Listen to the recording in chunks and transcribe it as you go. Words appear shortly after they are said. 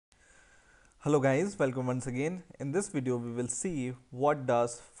Hello guys, welcome once again. In this video we will see what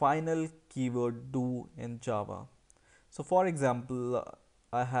does final keyword do in Java. So for example,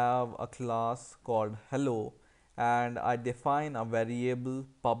 I have a class called hello and I define a variable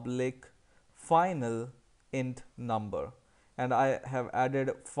public final int number, and I have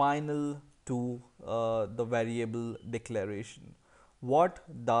added final to the variable declaration. What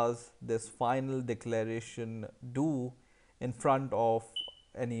does this final declaration do in front of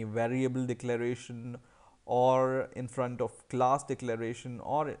any variable declaration, or in front of class declaration,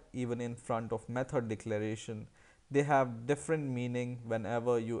 or even in front of method declaration? They have different meaning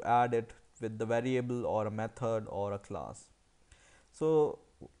whenever you add it with the variable or a method or a class. So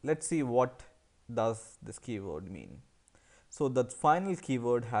let's see what does this keyword mean. So the final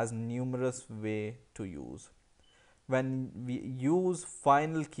keyword has numerous way to use. When we use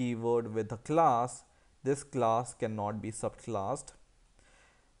final keyword with a class, this class cannot be subclassed.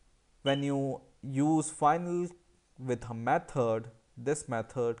 When you use final with a method, this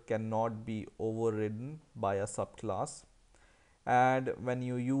method cannot be overridden by a subclass. And when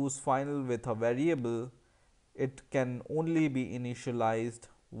you use final with a variable, it can only be initialized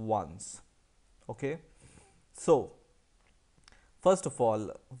once. Okay, so first of all,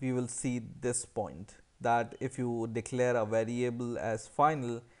 we will see this point, that if you declare a variable as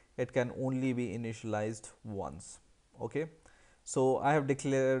final, it can only be initialized once. Okay, so I have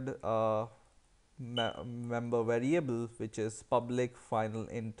declared a member variable which is public final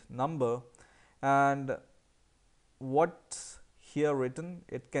int number, and what's here written,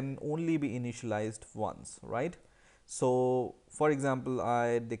 it can only be initialized once, right? So for example,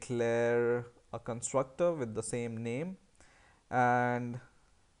 I declare a constructor with the same name, and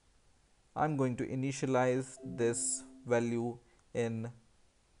I'm going to initialize this value in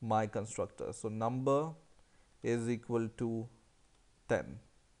my constructor. So number is equal to 10.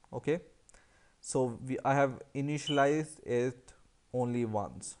 Okay, so I have initialized it only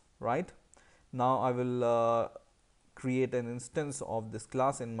once, right? Now I will create an instance of this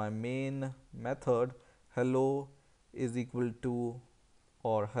class in my main method. Hello is equal to,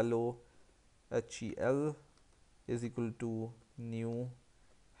 or hello hel is equal to new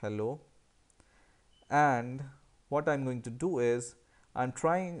hello. And what I'm going to do is I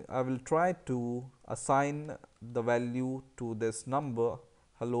will try to assign the value to this number,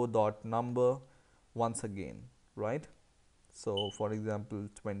 hello dot number, once again, right? So for example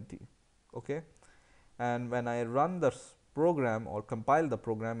 20. Okay, and when I run the program or compile the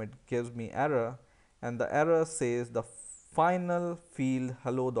program, it gives me error, and the error says the final field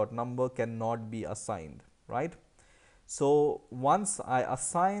hello dot number cannot be assigned, right? So once I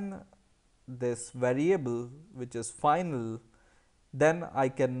assign this variable which is final, then I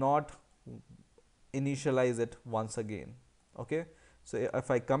cannot initialize it once again. Okay, so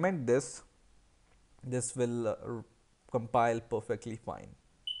if I comment this, this will compile perfectly fine.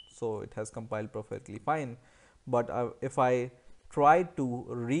 So it has compiled perfectly fine, but if I try to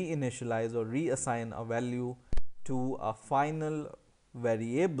reinitialize or reassign a value to a final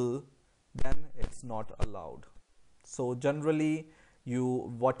variable, then it's not allowed. So generally,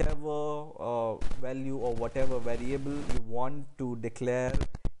 you whatever value or whatever variable you want to declare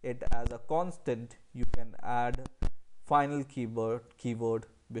it as a constant, you can add final keyword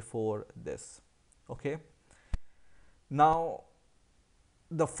before this. Okay, now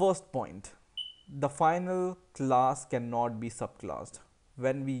the first point, the final class cannot be subclassed.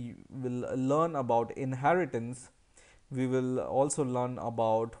 When we will learn about inheritance, we will also learn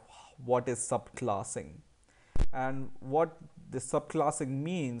about what is subclassing. And what this subclassing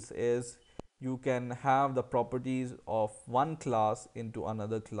means is you can have the properties of one class into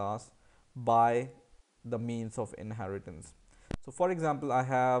another class by the means of inheritance. So for example, I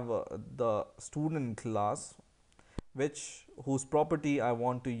have the student class, whose property I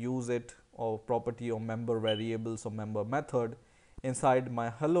want to use it, or property or member variables or member method inside my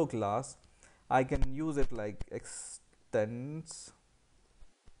hello class. I can use it like extends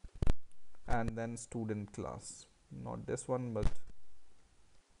and then student class, not this one but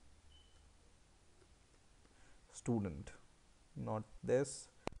student, not this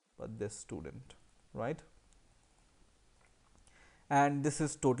but this student, right? And this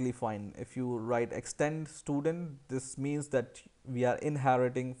is totally fine. If you write extend student, this means that we are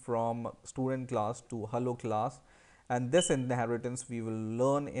inheriting from student class to hello class, and this inheritance we will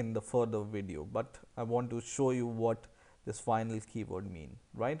learn in the further video, but I want to show you what this final keyword mean,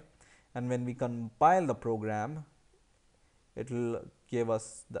 right? And when we compile the program, it will give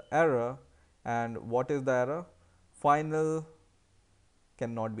us the error. And what is the error? Final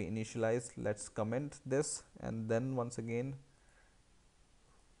cannot be initialized. Let's comment this and then once again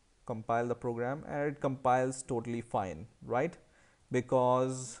compile the program, and it compiles totally fine, right?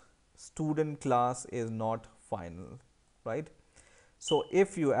 Because student class is not final, right? So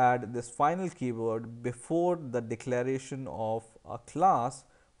if you add this final keyword before the declaration of a class,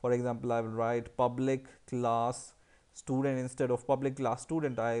 for example, I will write public class student instead of public class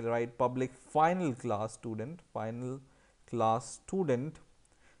student, I write public final class student, final class student.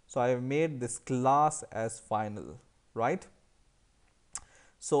 So I have made this class as final, right?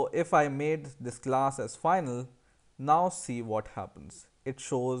 So if I made this class as final, now see what happens. It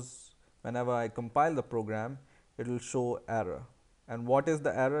shows whenever I compile the program, it will show error. And what is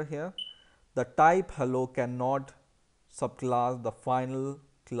the error here? The type hello cannot subclass the final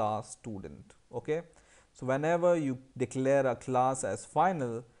class student. Okay. So whenever you declare a class as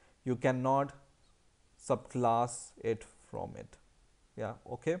final, you cannot subclass it from it. Yeah.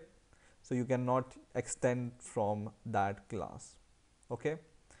 Okay. So you cannot extend from that class. Okay.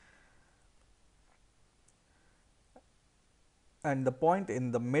 And the point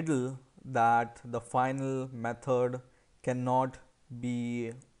in the middle, that the final method cannot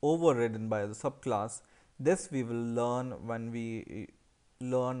be overridden by the subclass, this we will learn when we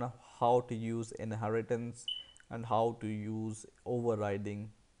learn how to use inheritance and how to use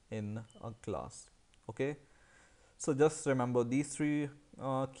overriding in a class. Okay, so just remember these three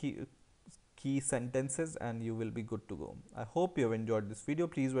key sentences and you will be good to go. I hope you have enjoyed this video.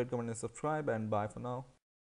 Please rate, comment and subscribe, and bye for now.